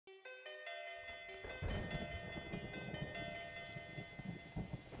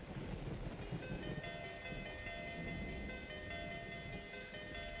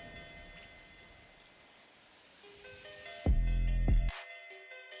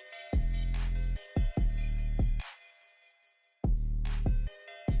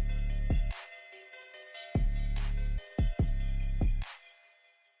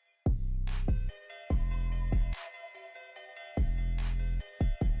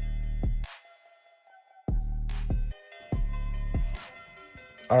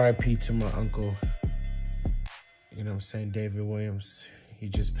R.I.P to my uncle, you know what I'm saying, David Williams. He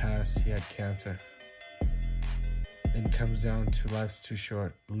just passed, he had cancer. And it comes down to life's too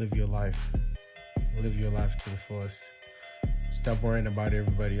short. Live your life. Live your life to the fullest. Stop worrying about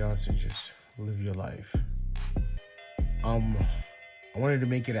everybody else and just live your life. I wanted to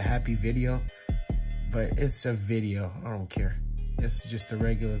make it a happy video, but it's a video. I don't care. It's just a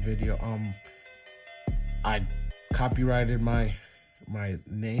regular video. I copyrighted my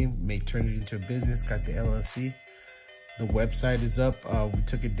name, turned it into a business, got the LLC. The website is up. We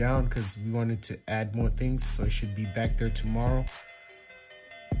took it down because we wanted to add more things, so it should be back there tomorrow.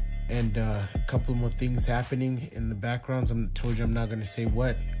 And a couple more things happening in the backgrounds. I told you I'm not gonna say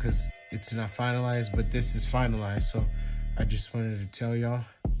what because it's not finalized, but this is finalized. So I just wanted to tell y'all.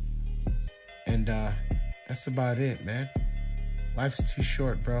 And that's about it, man. Life's too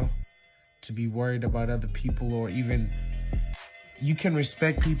short, bro, to be worried about other people, or even, you can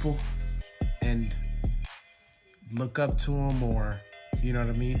respect people and look up to them, or, you know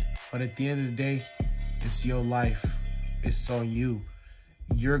what I mean? But at the end of the day, it's your life. It's on you.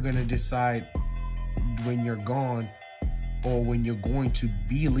 You're gonna decide when you're gone, or when you're going to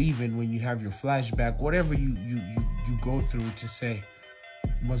be leaving, when you have your flashback, whatever you go through, to say,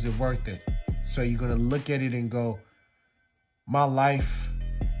 was it worth it? So you're gonna look at it and go, my life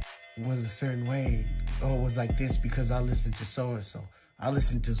was a certain way, or it was like this because I listened to so-and-so. I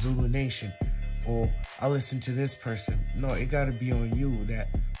listened to Zulu Nation, or I listened to this person. No, it gotta be on you that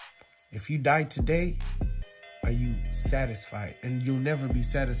if you die today, are you satisfied? And you'll never be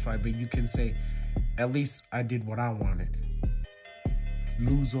satisfied, but you can say, at least I did what I wanted.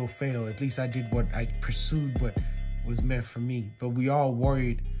 Lose or fail, at least I did what I pursued, what was meant for me. But we all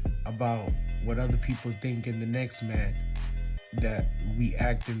worried about what other people think in the next man, that we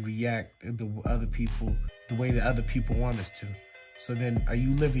act and react the way that other people want us to. So then, are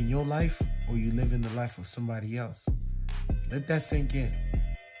you living your life, or you living the life of somebody else? Let that sink in.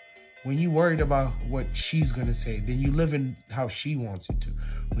 When you worried about what she's gonna say, then you live in how she wants you to.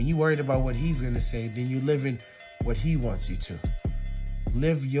 When you worried about what he's gonna say, then you live in what he wants you to.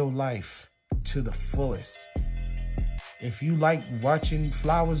 Live your life to the fullest. If you like watching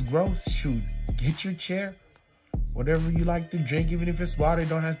flowers grow, shoot, get your chair, whatever you like to drink, even if it's water,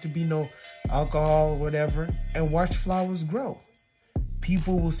 don't have to be no alcohol, whatever, and watch flowers grow.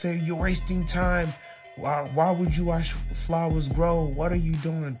 People will say, you're wasting time. Why would you watch flowers grow? What are you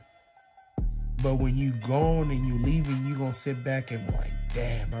doing? But when you gone and you leaving, you gonna sit back and be like,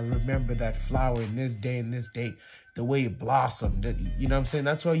 damn, I remember that flower in this day and this date, the way it blossomed. You know what I'm saying?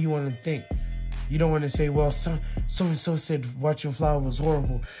 That's what you want to think. You don't want to say, well, so-and-so said watching flowers was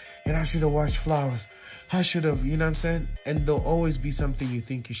horrible, and I should have watched flowers. I should have, you know what I'm saying? And there'll always be something you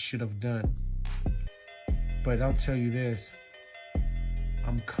think you should have done. But I'll tell you this,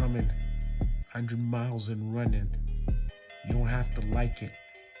 I'm coming 100 miles and running. You don't have to like it.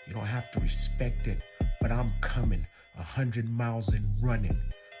 You don't have to respect it, but I'm coming 100 miles and running.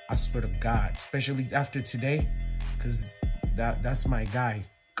 I swear to God, especially after today, because that's my guy.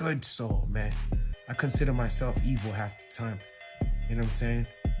 Good soul, man. I consider myself evil half the time. You know what I'm saying?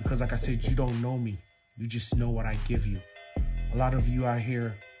 Because like I said, you don't know me. You just know what I give you. A lot of you out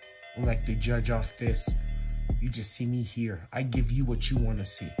here like to judge off this. You just see me here. I give you what you want to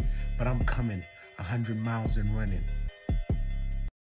see. But I'm coming 100 miles and running.